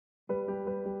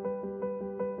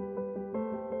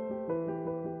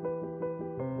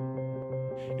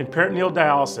In peritoneal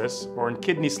dialysis, or in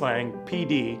kidney slang,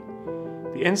 PD,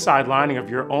 the inside lining of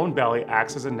your own belly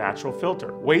acts as a natural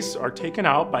filter. Wastes are taken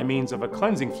out by means of a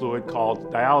cleansing fluid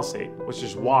called dialysate, which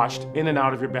is washed in and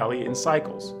out of your belly in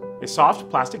cycles. A soft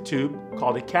plastic tube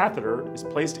called a catheter is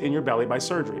placed in your belly by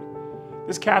surgery.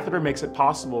 This catheter makes it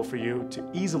possible for you to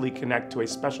easily connect to a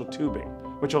special tubing,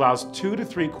 which allows 2 to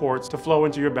 3 quarts to flow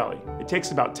into your belly. It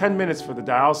takes about 10 minutes for the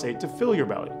dialysate to fill your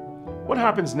belly. What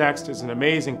happens next is an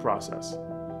amazing process.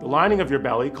 The lining of your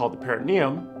belly, called the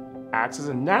peritoneum, acts as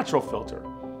a natural filter.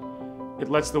 It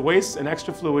lets the waste and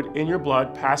extra fluid in your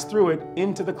blood pass through it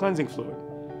into the cleansing fluid.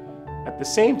 At the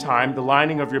same time, the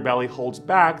lining of your belly holds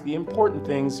back the important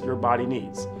things your body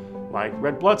needs, like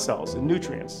red blood cells and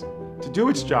nutrients. To do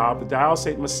its job, the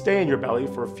dialysate must stay in your belly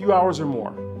for a few hours or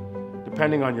more,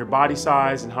 depending on your body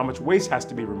size and how much waste has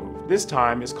to be removed. This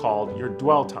time is called your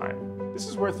dwell time. This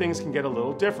is where things can get a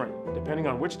little different, depending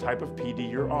on which type of PD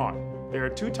you're on. There are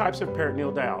 2 types of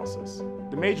peritoneal dialysis.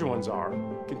 The major ones are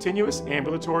continuous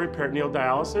ambulatory peritoneal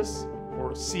dialysis,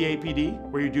 or CAPD,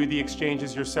 where you do the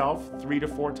exchanges yourself 3 to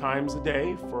 4 times a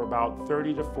day for about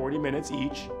 30 to 40 minutes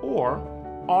each, or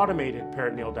automated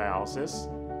peritoneal dialysis,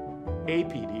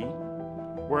 APD,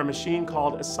 where a machine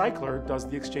called a cycler does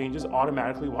the exchanges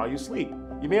automatically while you sleep.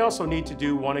 You may also need to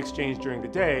do 1 exchange during the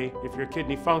day if your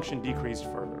kidney function decreased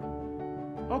further.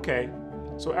 Okay,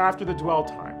 so after the dwell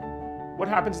time, what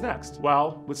happens next?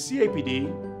 Well, with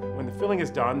CAPD, when the filling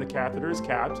is done, the catheter is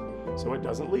capped so it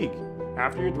doesn't leak.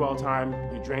 After your dwell time,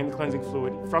 you drain the cleansing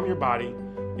fluid from your body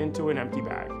into an empty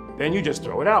bag. Then you just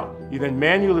throw it out. You then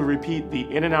manually repeat the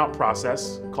in and out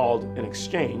process, called an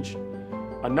exchange,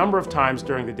 a number of times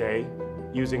during the day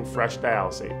using fresh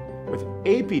dialysate. With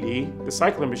APD, the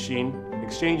cycling machine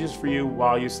exchanges for you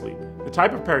while you sleep. The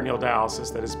type of peritoneal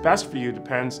dialysis that is best for you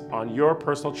depends on your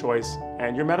personal choice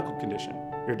and your medical condition.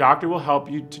 Your doctor will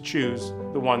help you to choose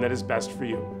the one that is best for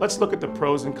you. Let's look at the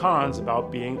pros and cons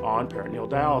about being on peritoneal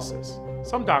dialysis.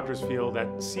 Some doctors feel that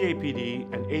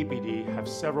CAPD and APD have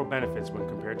several benefits when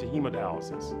compared to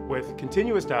hemodialysis. With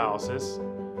continuous dialysis,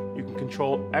 you can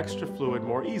control extra fluid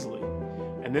more easily,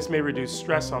 and this may reduce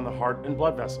stress on the heart and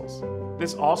blood vessels.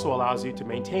 This also allows you to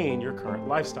maintain your current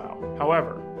lifestyle.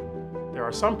 However, there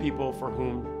are some people for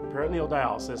whom peritoneal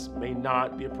dialysis may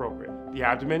not be appropriate. The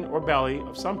abdomen or belly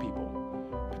of some people,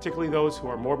 particularly those who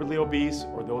are morbidly obese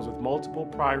or those with multiple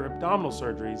prior abdominal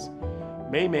surgeries,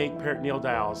 may make peritoneal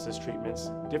dialysis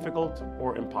treatments difficult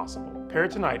or impossible.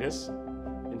 Peritonitis,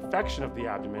 infection of the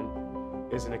abdomen,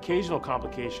 is an occasional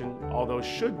complication, although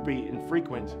should be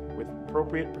infrequent with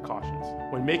appropriate precautions.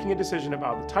 When making a decision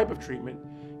about the type of treatment,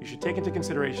 you should take into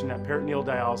consideration that peritoneal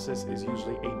dialysis is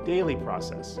usually a daily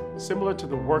process, similar to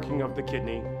the working of the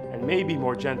kidney, and may be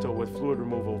more gentle with fluid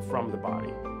removal from the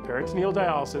body. Peritoneal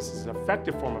dialysis is an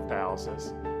effective form of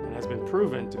dialysis and has been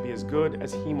proven to be as good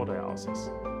as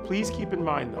hemodialysis. Please keep in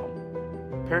mind though,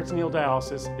 peritoneal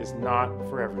dialysis is not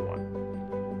for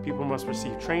everyone. People must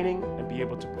receive training and be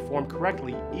able to perform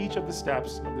correctly each of the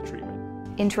steps of the treatment.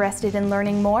 Interested in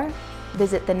learning more?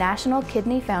 Visit the National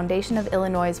Kidney Foundation of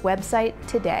Illinois' website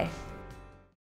today.